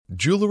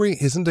Jewelry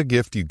isn't a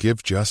gift you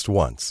give just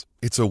once.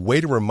 It's a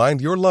way to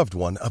remind your loved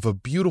one of a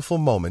beautiful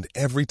moment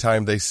every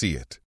time they see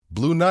it.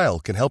 Blue Nile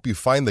can help you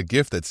find the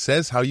gift that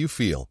says how you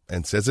feel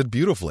and says it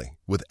beautifully,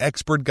 with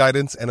expert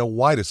guidance and a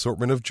wide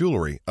assortment of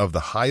jewelry of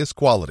the highest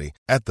quality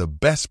at the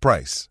best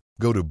price.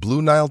 Go to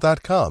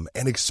BlueNile.com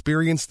and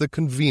experience the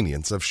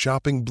convenience of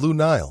shopping Blue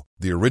Nile,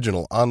 the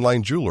original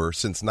online jeweler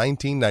since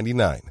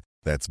 1999.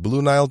 That's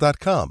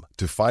BlueNile.com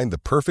to find the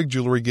perfect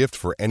jewelry gift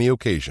for any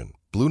occasion.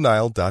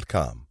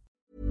 BlueNile.com.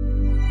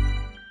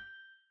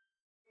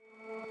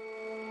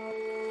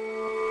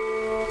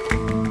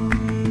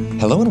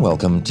 Hello and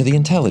welcome to The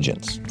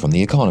Intelligence from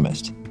The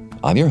Economist.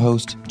 I'm your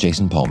host,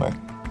 Jason Palmer.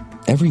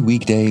 Every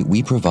weekday,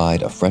 we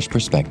provide a fresh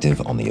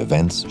perspective on the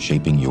events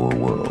shaping your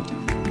world.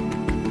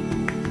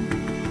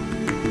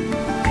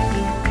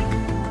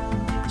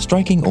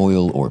 Striking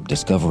oil or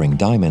discovering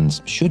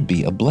diamonds should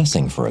be a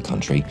blessing for a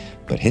country,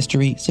 but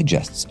history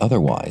suggests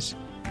otherwise.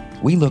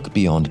 We look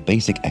beyond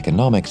basic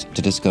economics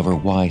to discover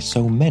why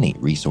so many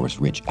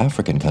resource-rich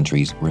African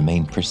countries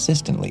remain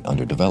persistently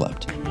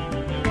underdeveloped.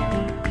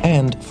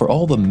 And for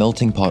all the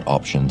melting pot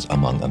options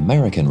among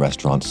American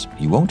restaurants,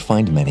 you won't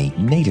find many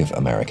Native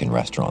American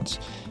restaurants.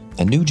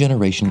 A new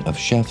generation of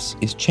chefs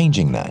is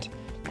changing that.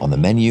 On the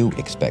menu,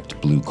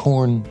 expect blue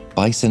corn,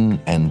 bison,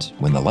 and,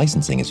 when the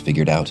licensing is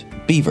figured out,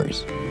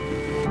 beavers.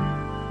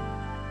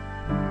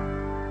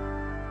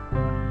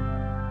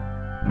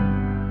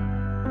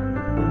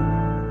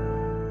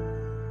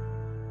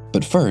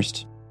 But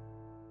first,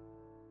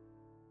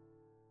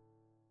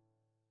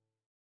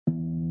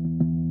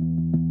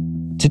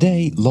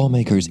 today,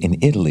 lawmakers in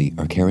Italy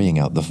are carrying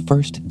out the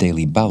first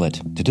daily ballot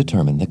to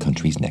determine the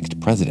country's next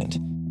president.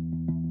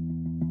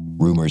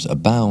 Rumors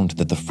abound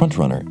that the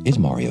frontrunner is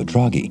Mario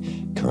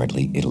Draghi,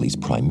 currently Italy's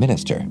prime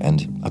minister,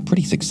 and a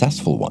pretty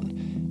successful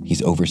one.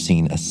 He's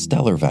overseen a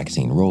stellar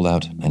vaccine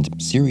rollout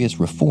and serious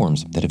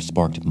reforms that have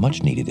sparked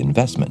much-needed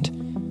investment.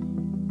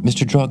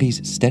 Mr.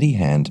 Draghi's steady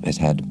hand has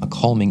had a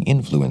calming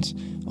influence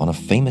on a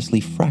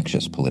famously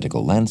fractious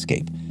political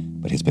landscape,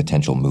 but his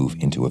potential move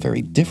into a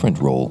very different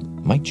role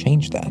might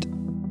change that.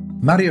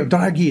 Mario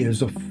Draghi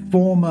is a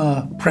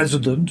former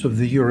president of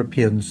the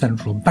European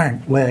Central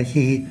Bank, where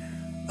he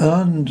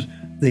earned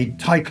the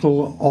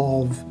title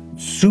of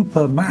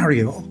Super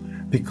Mario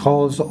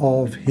because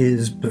of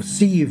his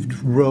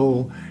perceived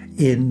role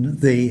in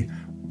the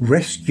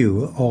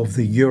rescue of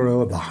the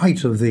euro at the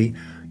height of the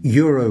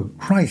euro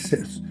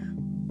crisis.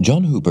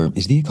 John Hooper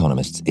is The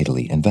Economist's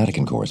Italy and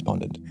Vatican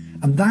correspondent.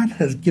 And that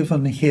has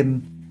given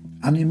him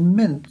an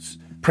immense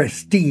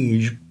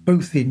prestige,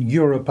 both in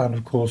Europe and,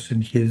 of course,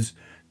 in his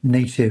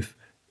native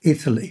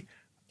Italy.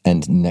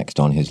 And next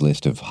on his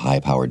list of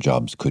high-powered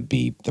jobs could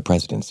be the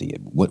presidency.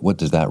 What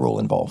does that role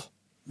involve?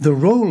 The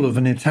role of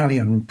an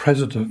Italian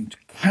president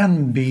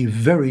can be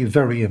very,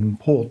 very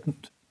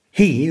important.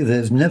 He,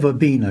 there's never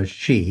been a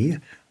she,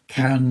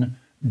 can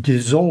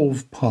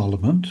dissolve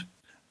Parliament,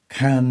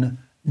 can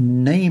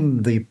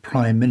name the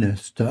Prime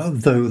Minister,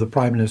 though the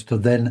Prime Minister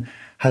then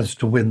has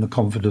to win the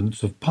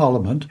confidence of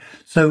Parliament.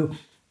 So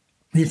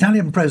the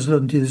Italian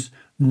president is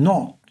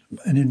not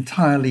an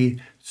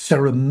entirely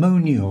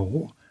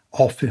ceremonial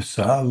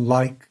officer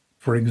like,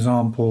 for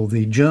example,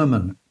 the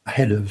German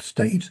head of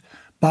state,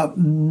 but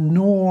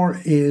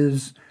nor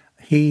is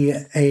he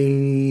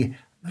a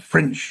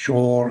French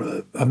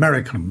or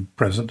American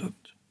president.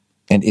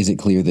 And is it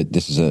clear that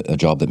this is a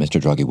job that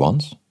Mr. Draghi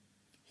wants?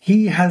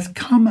 He has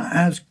come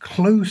as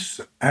close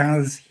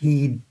as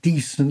he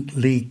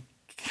decently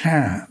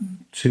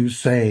can to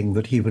saying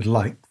that he would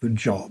like the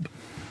job.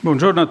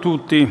 Buongiorno a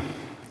tutti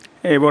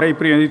e vorrei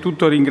prima di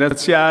tutto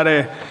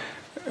ringraziare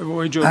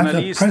voi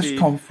giornalisti. At a press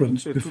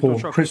conference before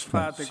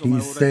Christmas, he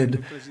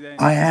said,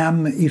 I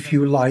am, if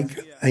you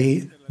like,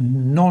 a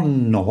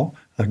nonno,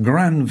 a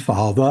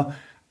grandfather,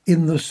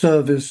 in the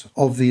service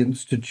of the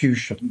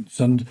institutions.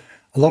 And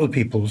a lot of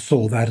people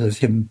saw that as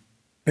him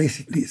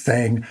basically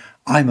saying,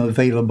 I'm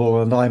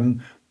available and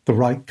I'm the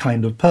right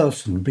kind of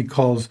person,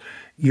 because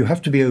you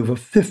have to be over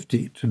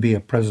 50 to be a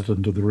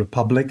president of the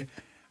Republic,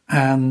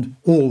 and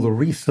all the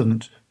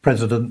recent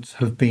presidents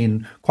have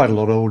been quite a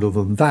lot older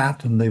than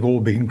that, and they've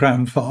all been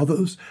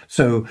grandfathers.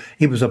 So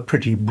it was a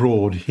pretty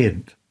broad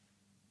hint.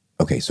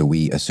 Okay, so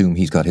we assume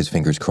he's got his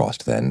fingers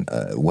crossed then.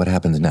 What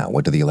happens now?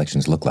 What do the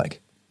elections look like?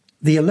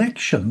 The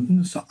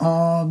elections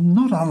are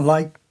not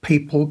unlike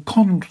papal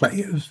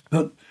conclaves,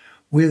 but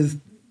with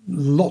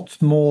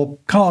lots more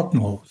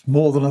cardinals,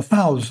 more than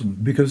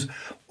 1,000, because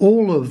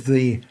all of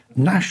the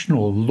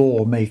national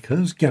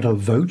lawmakers get a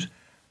vote,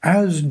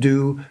 as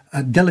do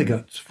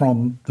delegates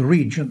from the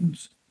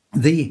regions.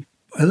 The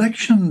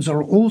elections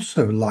are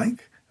also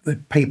like the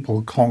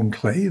papal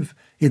conclave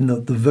in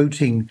that the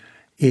voting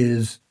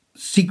is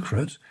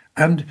secret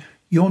and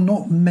you're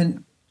not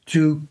meant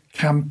to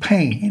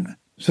campaign.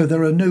 So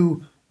there are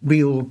no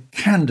real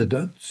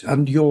candidates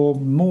and you're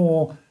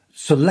more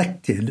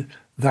selected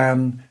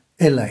than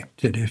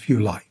elected, if you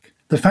like.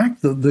 The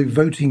fact that the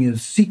voting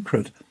is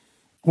secret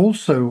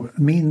also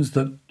means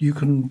that you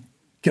can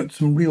get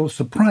some real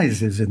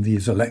surprises in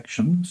these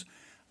elections,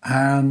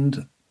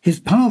 and His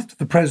path to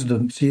the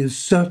presidency is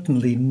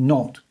certainly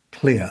not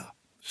clear.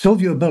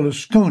 Silvio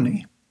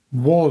Berlusconi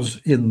was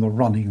in the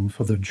running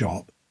for the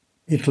job.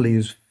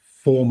 Italy's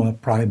former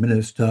prime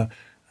minister,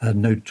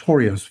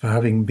 notorious for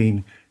having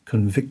been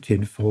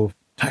convicted for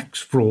tax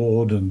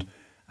fraud and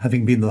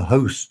having been the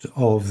host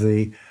of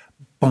the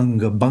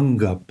Bunga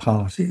Bunga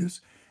parties.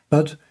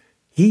 But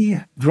he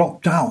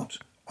dropped out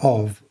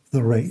of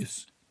the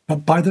race.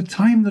 But by the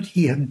time that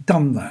he had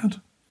done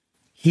that,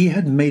 he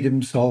had made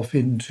himself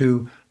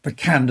into the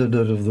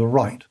candidate of the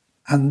right.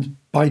 And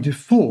by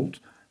default,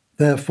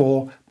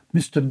 therefore,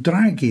 Mr.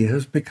 Draghi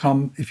has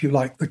become, if you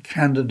like, the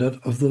candidate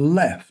of the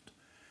left.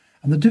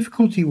 And the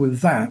difficulty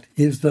with that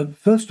is that,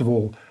 first of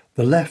all,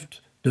 the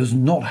left does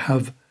not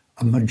have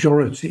a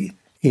majority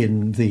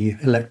in the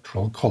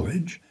Electoral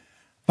College,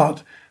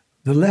 but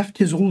the left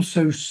is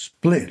also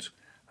split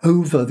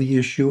over the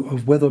issue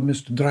of whether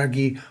Mr.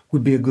 Draghi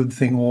would be a good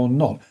thing or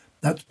not.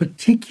 That's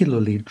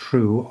particularly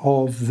true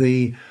of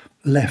the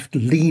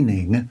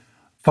left-leaning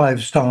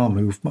Five-Star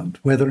movement,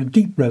 where there are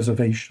deep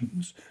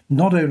reservations,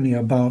 not only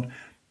about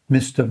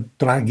Mr.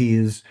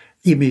 Draghi's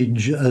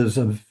image as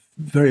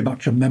very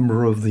much a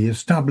member of the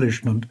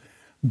establishment,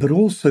 but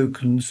also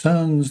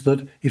concerns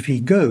that if he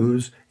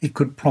goes, it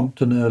could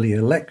prompt an early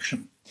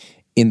election.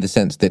 In the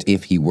sense that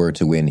if he were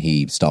to win,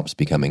 he stops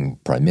becoming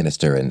prime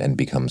minister and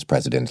becomes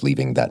president,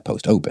 leaving that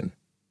post open.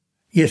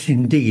 Yes,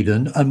 indeed.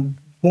 And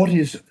what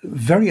is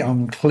very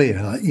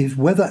unclear is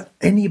whether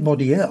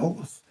anybody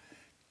else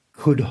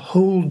could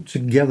hold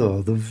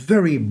together the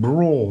very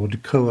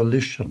broad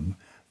coalition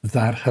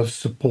that has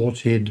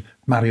supported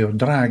Mario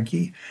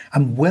Draghi,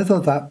 and whether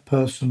that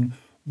person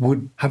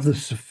would have the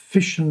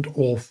sufficient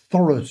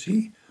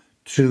authority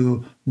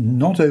to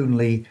not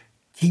only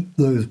keep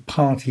those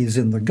parties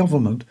in the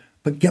government,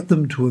 but get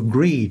them to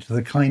agree to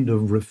the kind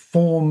of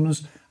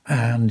reforms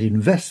and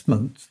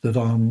investments that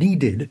are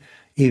needed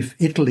if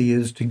Italy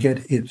is to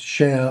get its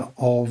share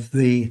of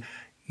the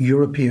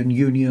European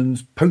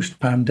Union's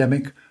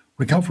post-pandemic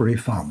recovery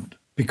fund.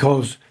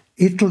 Because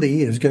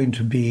Italy is going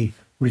to be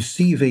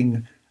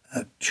receiving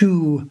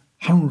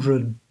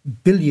 200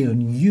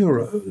 billion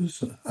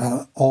euros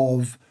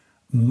of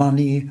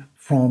money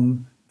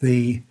from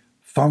the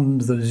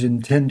fund that is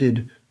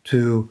intended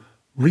to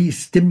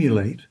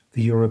re-stimulate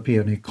the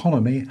European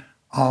economy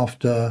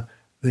after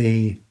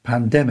the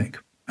pandemic.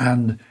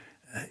 And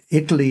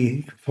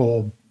Italy,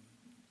 for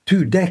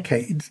 2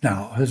 decades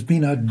now, has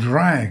been a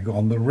drag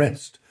on the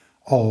rest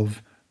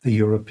of the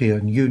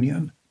European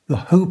Union. The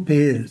hope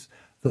is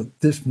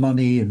that this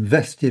money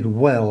invested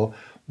well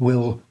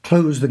will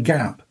close the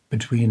gap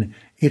between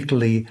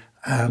Italy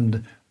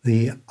and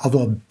the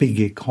other big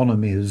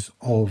economies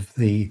of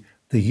the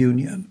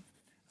Union.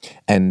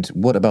 And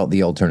what about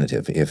the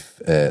alternative? If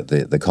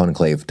the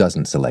conclave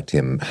doesn't select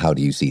him, how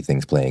do you see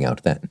things playing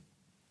out then?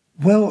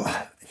 Well,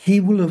 he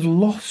will have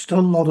lost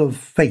a lot of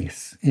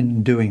faith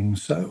in doing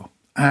so.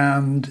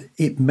 And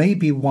it may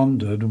be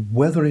wondered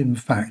whether, in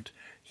fact,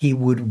 he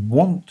would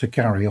want to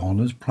carry on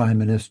as Prime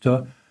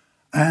Minister,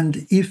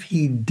 and if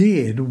he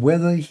did,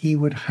 whether he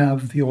would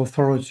have the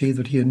authority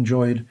that he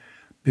enjoyed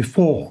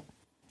before,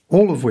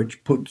 all of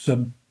which puts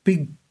a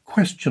big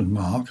question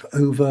mark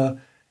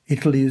over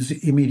Italy's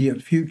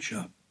immediate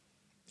future.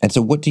 And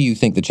so what do you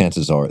think the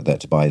chances are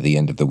that by the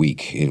end of the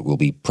week it will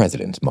be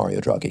President Mario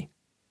Draghi?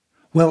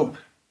 Well,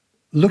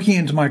 looking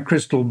into my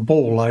crystal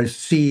ball, I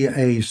see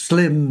a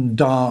slim,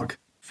 dark,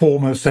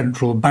 former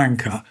central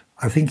banker.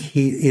 I think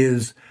he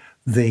is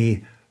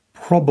the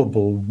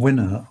probable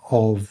winner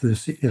of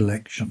this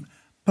election.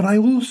 But I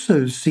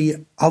also see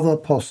other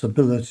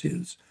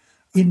possibilities.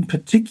 In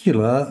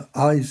particular,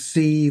 I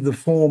see the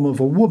form of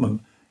a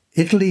woman.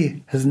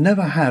 Italy has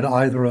never had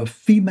either a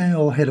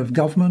female head of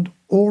government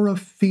or a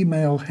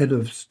female head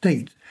of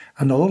state,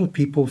 and a lot of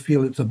people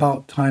feel it's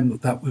about time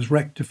that that was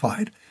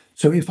rectified.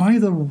 So if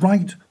either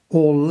right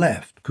or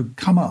left could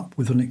come up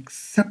with an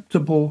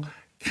acceptable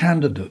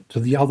candidate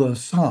to the other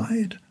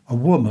side, a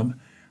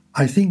woman,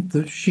 I think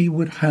that she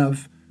would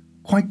have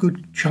quite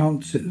good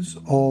chances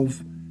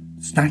of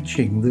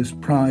snatching this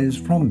prize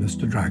from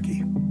Mr.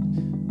 Draghi.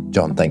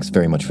 John, thanks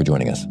very much for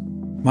joining us.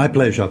 My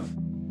pleasure.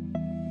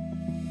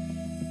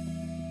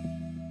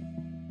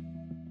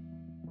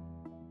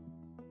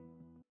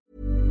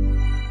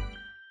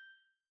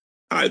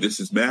 Hi, this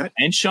is Matt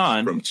and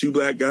Sean from Two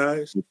Black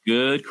Guys with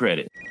Good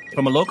Credit.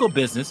 From a local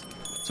business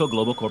to a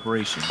global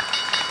corporation,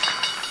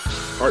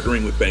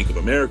 partnering with Bank of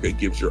America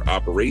gives your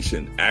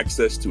operation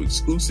access to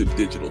exclusive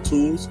digital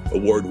tools,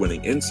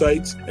 award-winning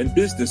insights, and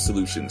business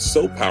solutions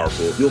so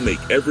powerful you'll make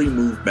every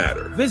move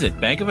matter. Visit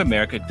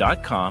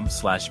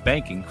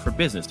bankofamerica.com/banking for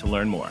business to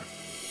learn more.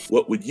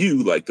 What would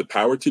you like the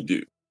power to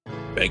do?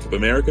 Bank of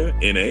America,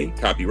 N.A.,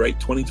 copyright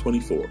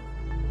 2024.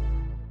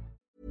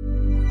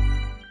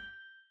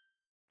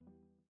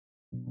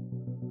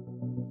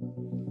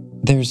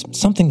 There's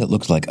something that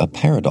looks like a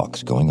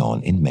paradox going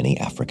on in many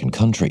African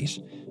countries.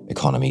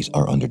 Economies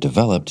are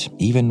underdeveloped,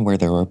 even where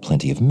there are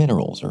plenty of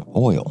minerals or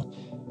oil.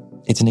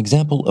 It's an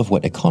example of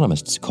what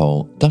economists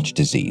call Dutch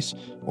disease,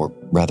 or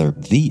rather,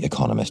 The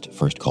Economist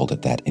first called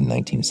it that in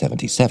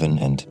 1977,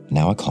 and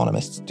now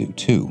economists do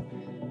too.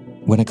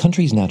 When a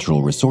country's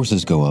natural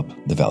resources go up,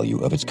 the value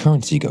of its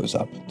currency goes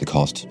up, the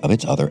cost of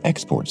its other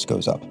exports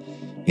goes up.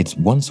 It's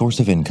one source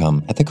of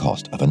income at the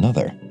cost of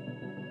another.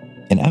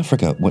 In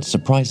Africa, what's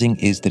surprising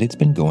is that it's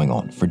been going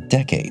on for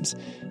decades,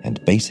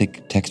 and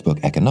basic textbook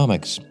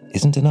economics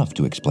isn't enough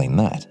to explain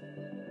that.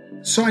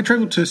 So I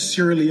travelled to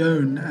Sierra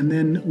Leone and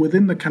then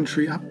within the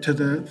country up to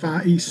the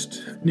far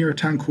east near a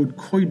town called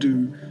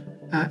Koidu.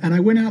 And I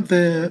went out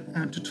there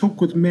to talk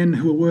with men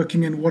who are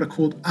working in what are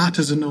called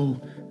artisanal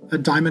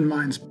diamond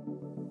mines.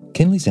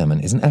 Kinley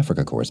Salmon is an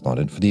Africa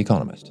correspondent for The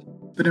Economist.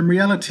 But in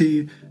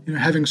reality,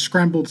 having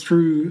scrambled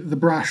through the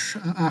brush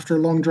after a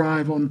long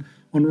drive on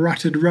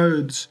rutted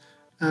roads,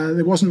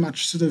 there wasn't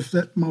much sort of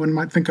that one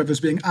might think of as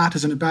being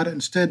artisan about it.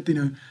 Instead,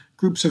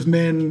 groups of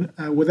men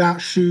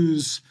without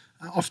shoes,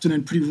 often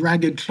in pretty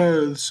ragged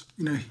clothes,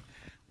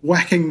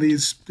 whacking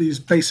these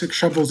basic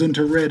shovels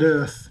into red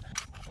earth.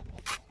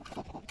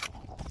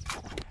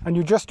 And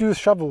you just use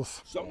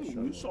shovels?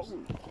 Shovels.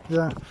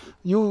 Yeah.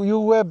 You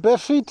wear bare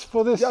feet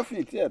for this? Bare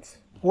feet, yes.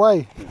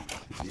 Why?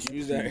 The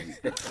shoes there.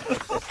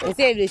 They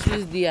say the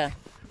shoes there.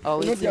 Oh,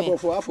 not there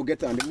before I forget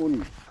the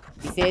money.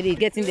 He said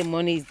getting the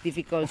money is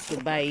difficult to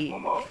buy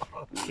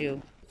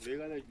shoe.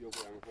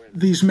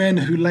 These men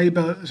who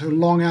labour sort of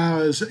long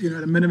hours, at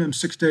a minimum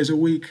 6 days a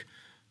week,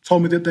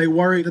 told me that they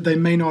worry that they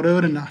may not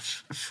earn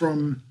enough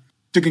from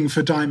digging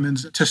for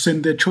diamonds to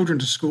send their children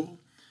to school,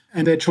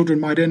 and their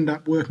children might end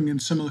up working in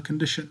similar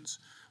conditions.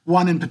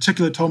 One in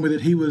particular told me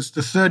that he was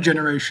the third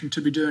generation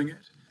to be doing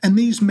it. And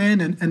these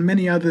men and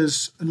many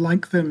others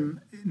like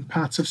them in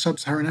parts of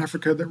sub-Saharan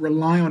Africa that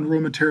rely on raw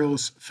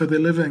materials for their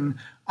living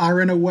are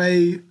in a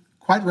way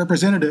quite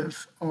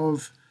representative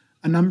of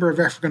a number of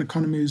African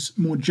economies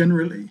more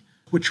generally,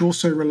 which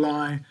also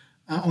rely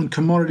on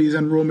commodities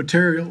and raw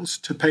materials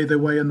to pay their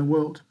way in the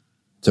world.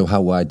 So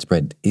how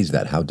widespread is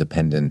that? How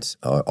dependent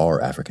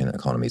are African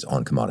economies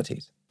on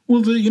commodities?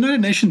 Well, the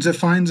United Nations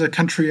defines a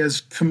country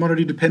as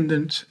commodity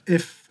dependent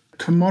if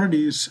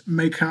commodities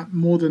make up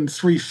more than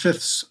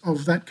 3/5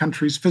 of that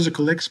country's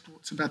physical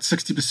exports, about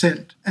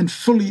 60%, and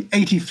fully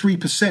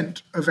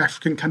 83% of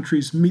African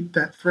countries meet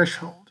that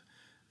threshold.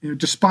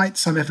 Despite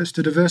some efforts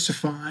to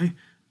diversify,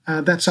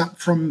 that's up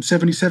from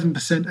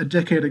 77% a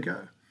decade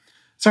ago.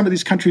 Some of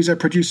these countries are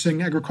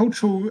producing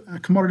agricultural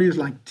commodities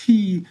like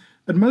tea,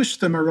 but most of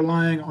them are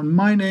relying on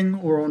mining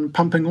or on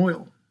pumping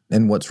oil.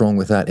 And what's wrong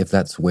with that if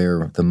that's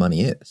where the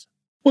money is?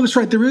 Well, that's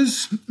right. There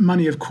is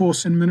money, of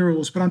course, in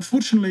minerals, but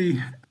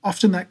unfortunately,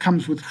 often that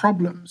comes with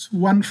problems.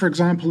 One, for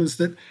example, is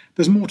that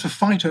there's more to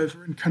fight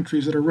over in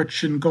countries that are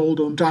rich in gold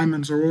or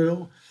diamonds or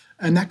oil,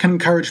 and that can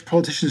encourage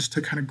politicians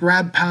to kind of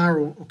grab power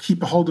or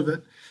keep a hold of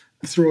it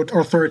through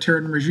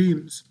authoritarian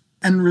regimes.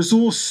 And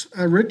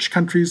resource-rich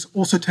countries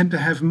also tend to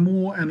have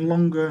more and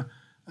longer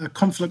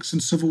conflicts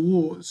and civil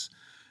wars.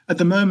 At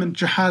the moment,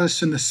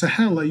 jihadists in the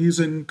Sahel are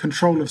using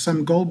control of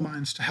some gold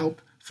mines to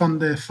help fund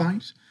their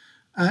fight.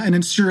 And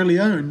in Sierra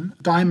Leone,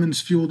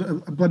 diamonds fueled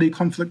a bloody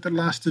conflict that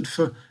lasted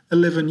for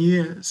 11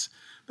 years.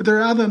 But there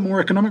are other more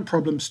economic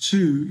problems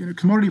too.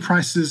 Commodity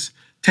prices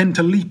tend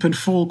to leap and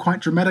fall quite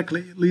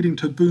dramatically, leading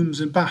to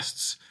booms and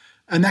busts.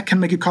 And that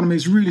can make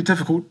economies really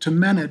difficult to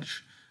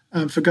manage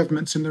for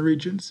governments in the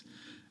regions.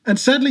 And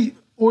sadly,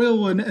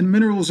 oil and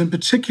minerals in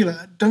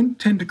particular don't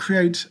tend to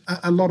create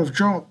a lot of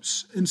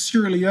jobs. In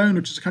Sierra Leone,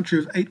 which is a country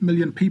of 8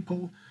 million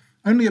people,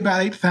 only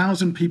about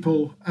 8,000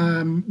 people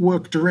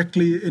work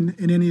directly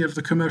in any of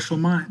the commercial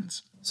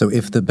mines. So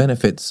if the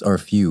benefits are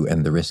few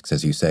and the risks,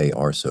 as you say,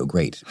 are so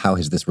great, how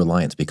has this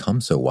reliance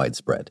become so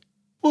widespread?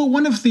 Well,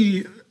 one of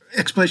the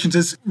explanations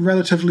is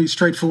relatively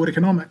straightforward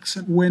economics.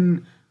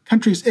 When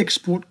countries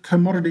export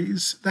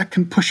commodities, that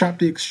can push up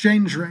the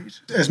exchange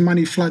rate as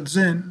money floods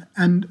in,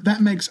 and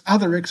that makes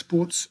other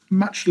exports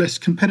much less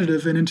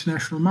competitive in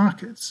international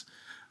markets.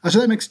 So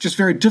that makes it just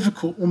very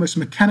difficult, almost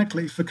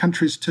mechanically, for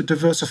countries to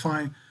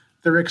diversify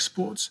their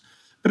exports.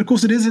 But of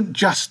course, it isn't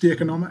just the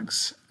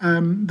economics.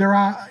 There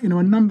are, a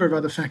number of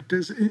other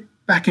factors.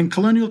 Back in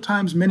colonial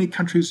times, many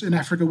countries in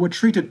Africa were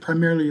treated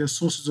primarily as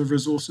sources of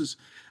resources,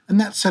 and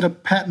that set a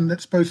pattern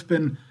that's both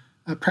been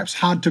perhaps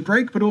hard to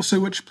break, but also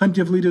which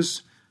plenty of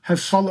leaders have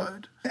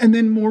followed. And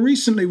then more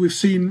recently, we've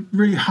seen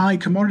really high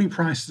commodity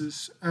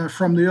prices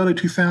from the early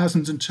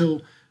 2000s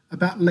until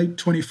about late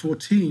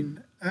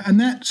 2014. And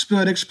that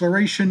spurred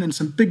exploration and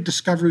some big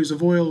discoveries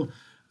of oil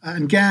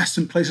and gas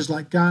in places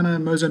like Ghana,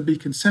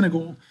 Mozambique, and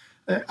Senegal.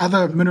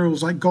 Other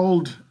minerals like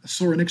gold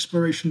saw an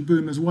exploration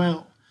boom as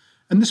well.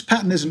 And this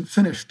pattern isn't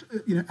finished.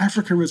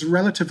 Africa is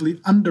relatively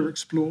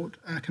underexplored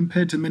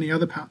compared to many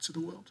other parts of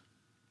the world.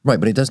 Right,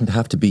 but it doesn't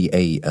have to be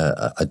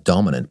a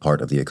dominant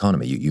part of the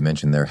economy. You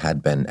mentioned there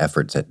had been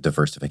efforts at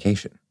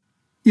diversification.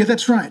 Yeah,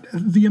 that's right.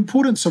 The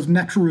importance of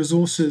natural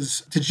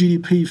resources to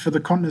GDP for the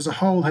continent as a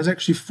whole has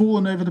actually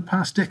fallen over the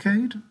past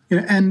decade.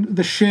 And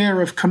the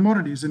share of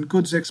commodities and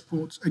goods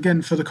exports,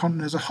 again, for the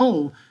continent as a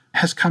whole,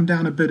 has come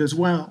down a bit as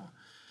well.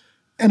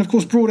 And of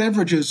course, broad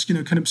averages,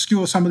 can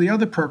obscure some of the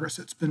other progress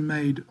that's been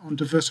made on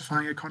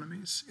diversifying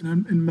economies.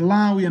 In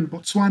Malawi and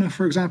Botswana,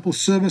 for example,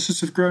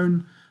 services have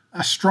grown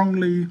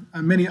strongly.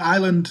 Many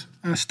island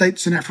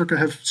states in Africa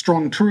have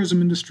strong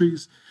tourism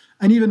industries,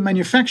 and even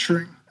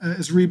manufacturing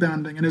is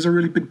rebounding and is a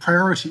really big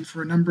priority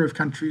for a number of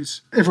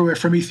countries, everywhere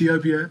from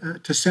Ethiopia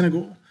to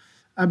Senegal.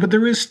 But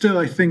there is still,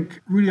 I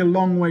think, really a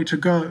long way to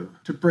go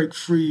to break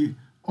free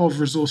of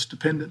resource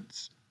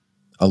dependence.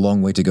 A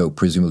long way to go,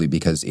 presumably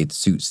because it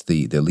suits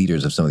the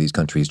leaders of some of these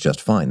countries just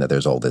fine that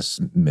there's all this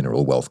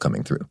mineral wealth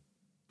coming through.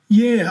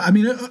 Yeah,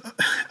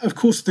 of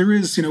course there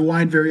is,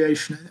 wide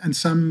variation, and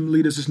some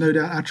leaders, there's no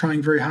doubt, are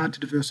trying very hard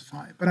to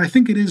diversify. But I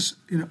think it is,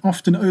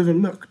 often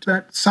overlooked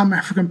that some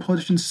African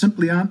politicians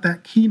simply aren't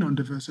that keen on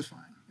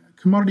diversifying.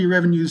 Commodity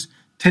revenues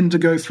tend to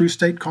go through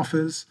state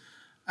coffers.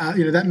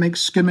 That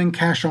makes skimming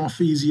cash off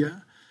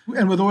easier.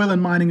 And with oil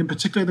and mining in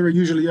particular, there are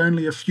usually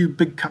only a few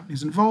big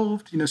companies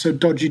involved, so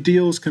dodgy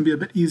deals can be a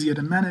bit easier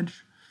to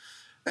manage.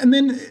 And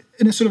then,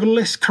 in a sort of a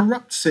less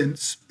corrupt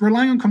sense,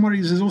 relying on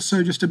commodities is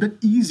also just a bit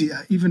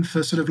easier, even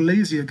for sort of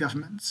lazier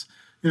governments.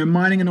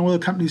 Mining and oil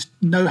companies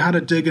know how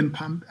to dig and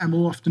pump and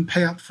will often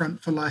pay up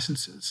front for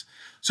licenses.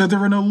 So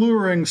they're an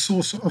alluring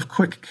source of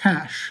quick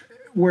cash,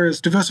 whereas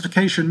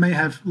diversification may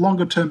have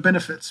longer-term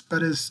benefits,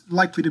 but is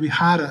likely to be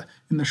harder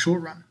in the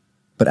short run.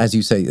 But as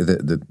you say,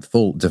 the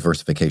full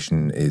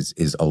diversification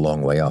is a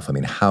long way off.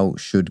 How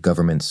should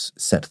governments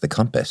set the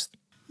compass?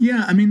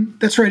 Yeah,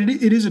 that's right.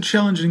 It is a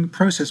challenging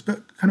process,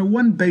 but kind of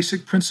one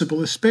basic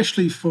principle,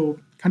 especially for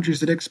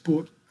countries that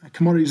export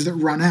commodities that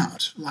run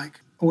out,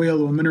 like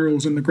oil or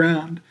minerals in the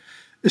ground,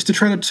 is to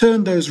try to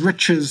turn those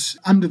riches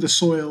under the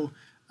soil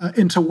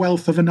into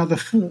wealth of another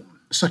form,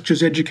 such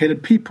as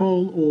educated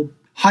people or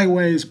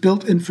highways,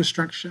 built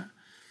infrastructure.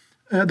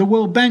 The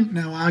World Bank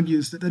now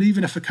argues that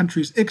even if a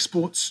country's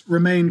exports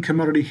remain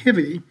commodity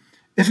heavy,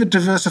 if it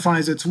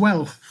diversifies its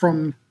wealth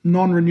from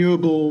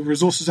non-renewable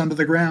resources under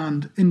the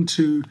ground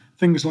into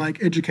things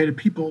like educated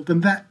people,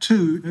 then that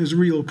too is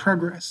real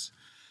progress.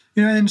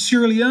 In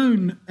Sierra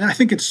Leone, I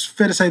think it's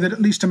fair to say that at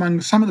least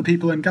among some of the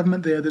people in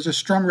government there's a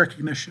strong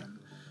recognition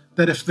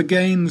that if the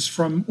gains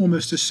from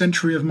almost a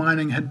century of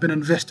mining had been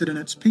invested in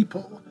its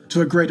people to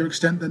a greater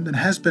extent than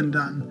has been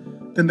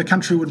done, then the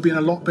country would be in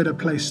a lot better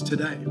place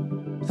today.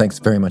 Thanks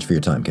very much for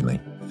your time, Kinley.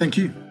 Thank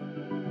you.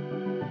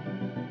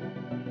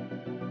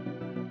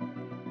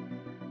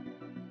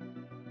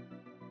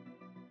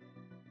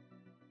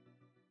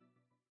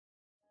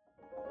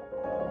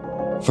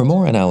 For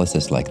more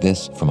analysis like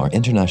this from our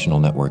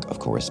international network of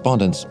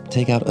correspondents,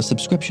 take out a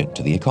subscription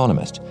to The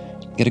Economist.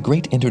 Get a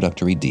great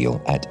introductory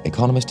deal at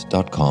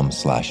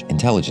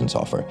economist.com/intelligence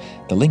offer.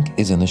 The link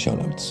is in the show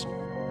notes.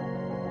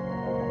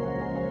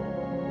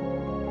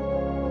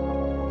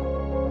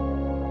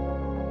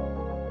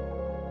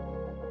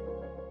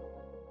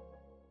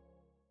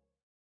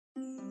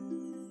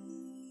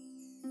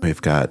 We've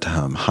got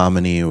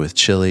hominy with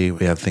chili.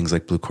 We have things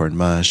like blue corn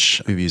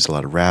mush. We've used a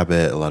lot of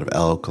rabbit, a lot of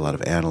elk, a lot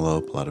of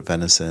antelope, a lot of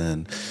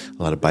venison,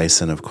 a lot of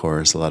bison, of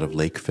course, a lot of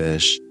lake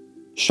fish.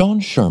 Sean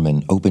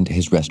Sherman opened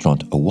his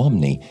restaurant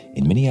Owamni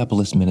in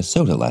Minneapolis,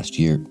 Minnesota last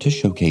year to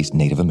showcase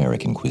Native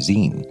American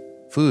cuisine.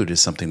 Food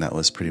is something that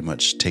was pretty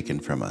much taken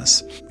from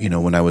us.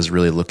 When I was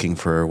really looking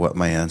for what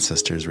my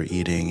ancestors were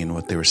eating and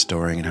what they were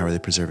storing and how were they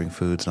preserving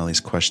foods and all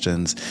these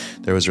questions,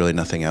 there was really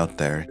nothing out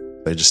there.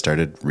 I just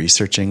started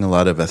researching a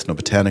lot of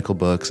ethnobotanical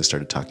books. I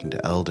started talking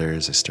to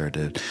elders. I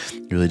started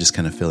really just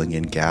kind of filling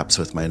in gaps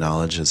with my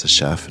knowledge as a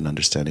chef and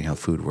understanding how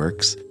food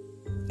works.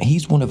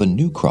 He's one of a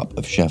new crop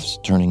of chefs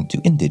turning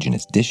to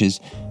indigenous dishes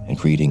and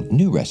creating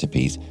new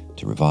recipes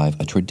to revive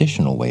a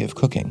traditional way of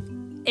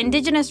cooking.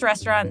 Indigenous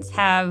restaurants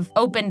have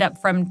opened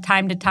up from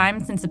time to time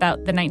since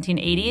about the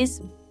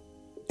 1980s.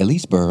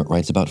 Elise Burr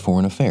writes about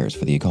foreign affairs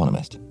for The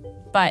Economist.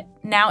 But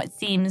now it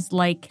seems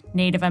like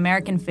Native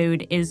American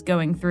food is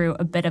going through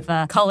a bit of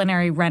a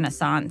culinary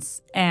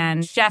renaissance,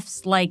 and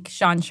chefs like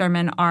Sean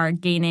Sherman are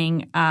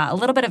gaining a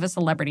little bit of a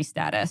celebrity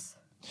status.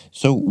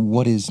 So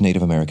what is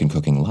Native American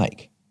cooking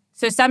like?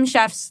 So some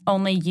chefs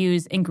only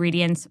use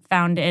ingredients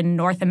found in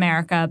North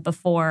America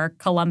before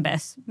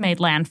Columbus made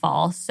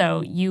landfall,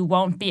 so you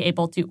won't be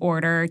able to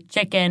order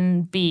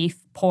chicken,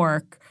 beef,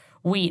 pork,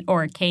 wheat,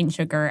 or cane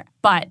sugar.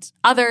 But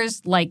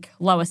others, like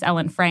Lois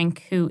Ellen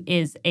Frank, who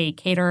is a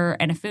caterer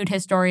and a food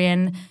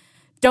historian,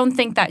 don't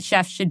think that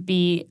chefs should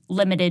be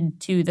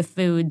limited to the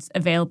foods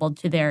available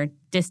to their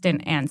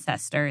distant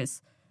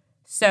ancestors.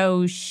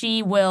 So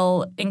she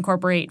will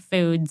incorporate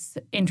foods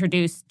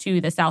introduced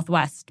to the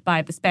Southwest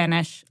by the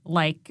Spanish,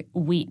 like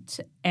wheat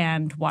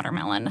and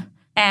watermelon.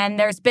 And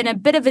there's been a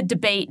bit of a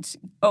debate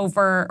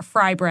over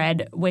fry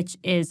bread, which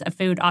is a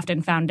food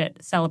often found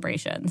at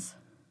celebrations.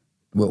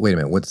 Well, wait a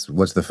minute.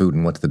 What's the food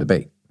and what's the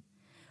debate?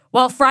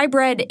 Well, fry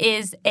bread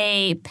is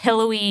a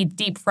pillowy,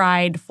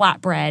 deep-fried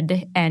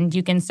flatbread, and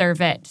you can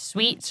serve it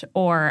sweet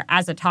or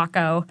as a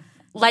taco.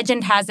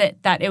 Legend has it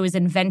that it was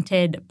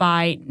invented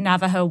by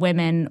Navajo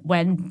women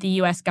when the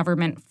U.S.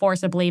 government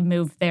forcibly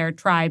moved their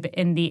tribe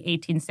in the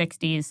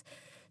 1860s.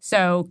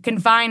 So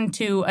confined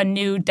to a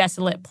new,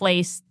 desolate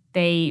place,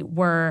 They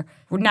were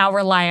now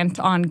reliant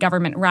on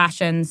government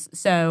rations,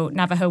 so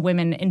Navajo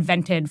women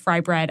invented fry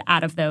bread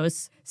out of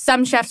those.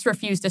 Some chefs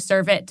refuse to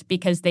serve it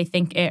because they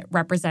think it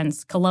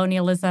represents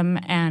colonialism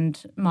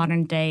and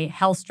modern-day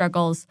health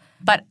struggles,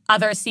 but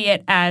others see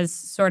it as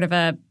sort of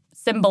a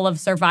symbol of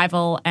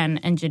survival and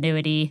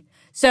ingenuity.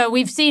 So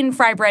we've seen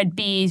fry bread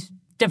be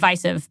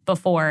divisive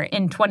before.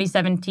 In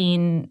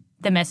 2017,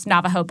 the Miss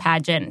Navajo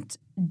pageant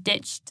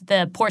ditched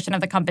the portion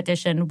of the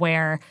competition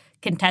where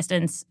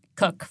contestants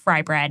cook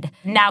fry bread.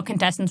 Now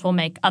contestants will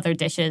make other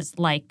dishes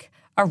like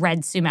a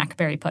red sumac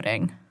berry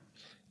pudding.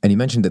 And you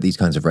mentioned that these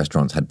kinds of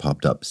restaurants had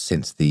popped up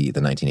since the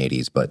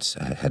 1980s, but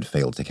had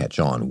failed to catch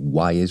on.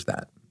 Why is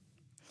that?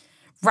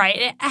 Right.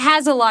 It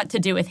has a lot to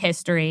do with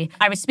history.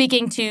 I was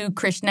speaking to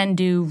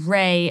Krishnendu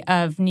Ray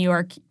of New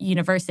York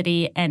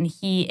University, and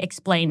he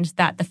explained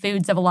that the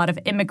foods of a lot of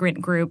immigrant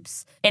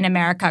groups in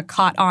America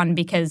caught on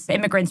because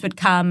immigrants would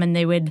come and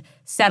they would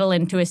settle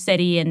into a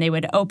city and they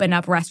would open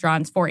up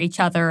restaurants for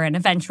each other, and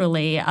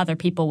eventually other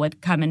people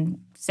would come and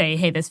say,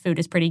 hey, this food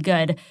is pretty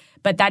good.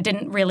 But that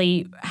didn't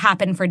really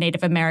happen for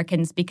Native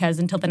Americans because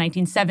until the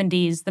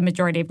 1970s, the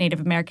majority of Native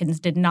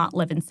Americans did not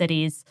live in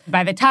cities.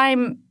 By the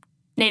time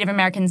Native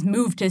Americans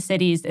moved to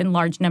cities in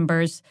large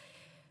numbers,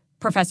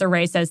 Professor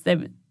Ray says that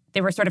they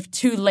were sort of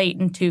too late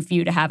and too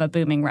few to have a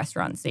booming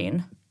restaurant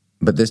scene.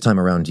 But this time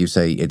around, you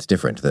say it's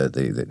different.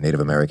 The Native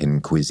American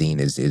cuisine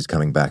is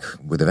coming back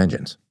with a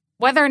vengeance.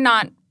 Whether or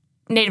not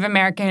Native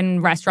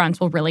American restaurants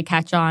will really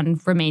catch on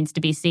remains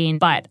to be seen.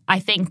 But I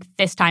think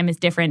this time is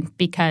different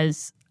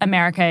because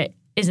America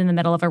is in the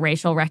middle of a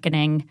racial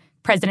reckoning.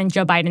 President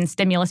Joe Biden's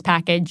stimulus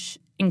package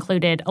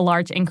included a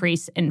large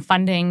increase in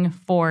funding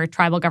for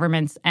tribal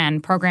governments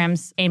and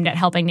programs aimed at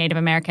helping Native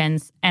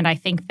Americans. And I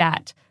think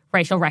that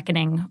racial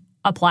reckoning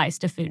applies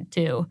to food,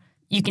 too.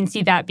 You can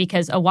see that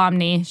because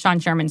Awamni, Sean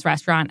Sherman's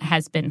restaurant,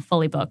 has been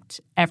fully booked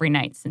every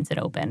night since it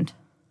opened.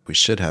 We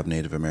should have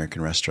Native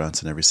American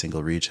restaurants in every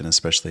single region,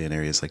 especially in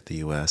areas like the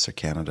U.S. or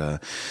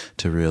Canada,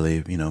 to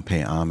really,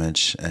 pay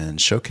homage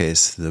and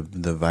showcase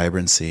the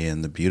vibrancy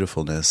and the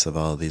beautifulness of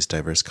all of these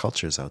diverse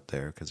cultures out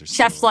there. Because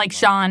chefs like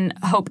Sean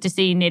hope to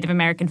see Native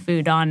American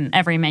food on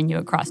every menu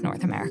across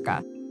North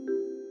America.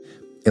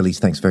 Elise,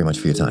 thanks very much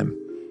for your time.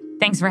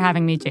 Thanks for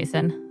having me,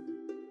 Jason.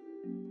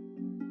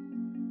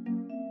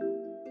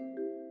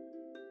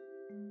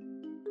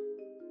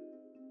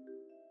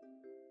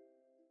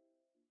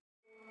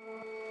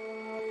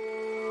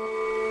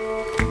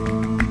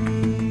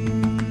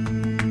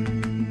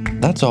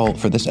 That's all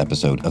for this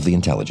episode of The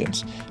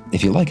Intelligence.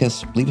 If you like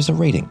us, leave us a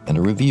rating and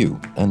a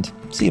review, and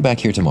see you back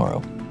here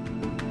tomorrow.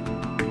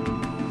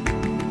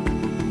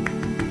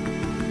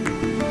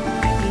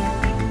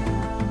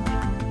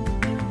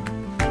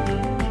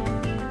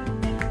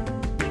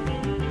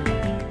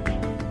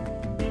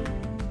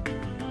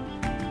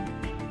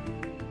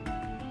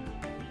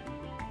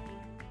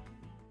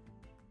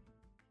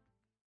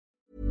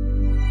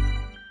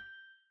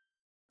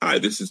 Hi,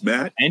 this is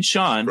Matt and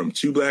Sean from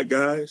Two Black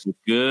Guys with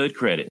Good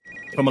Credit.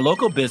 From a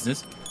local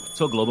business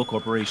to a global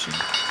corporation.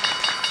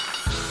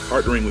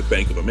 Partnering with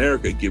Bank of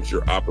America gives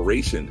your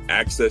operation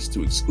access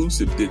to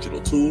exclusive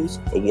digital tools,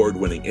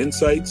 award-winning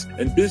insights,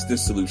 and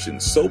business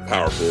solutions so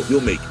powerful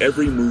you'll make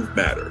every move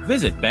matter.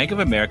 Visit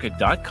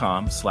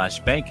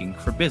bankofamerica.com/banking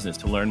for business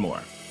to learn more.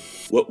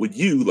 What would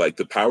you like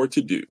the power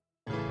to do?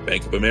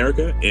 Bank of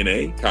America,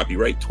 N.A.,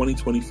 copyright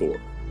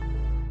 2024.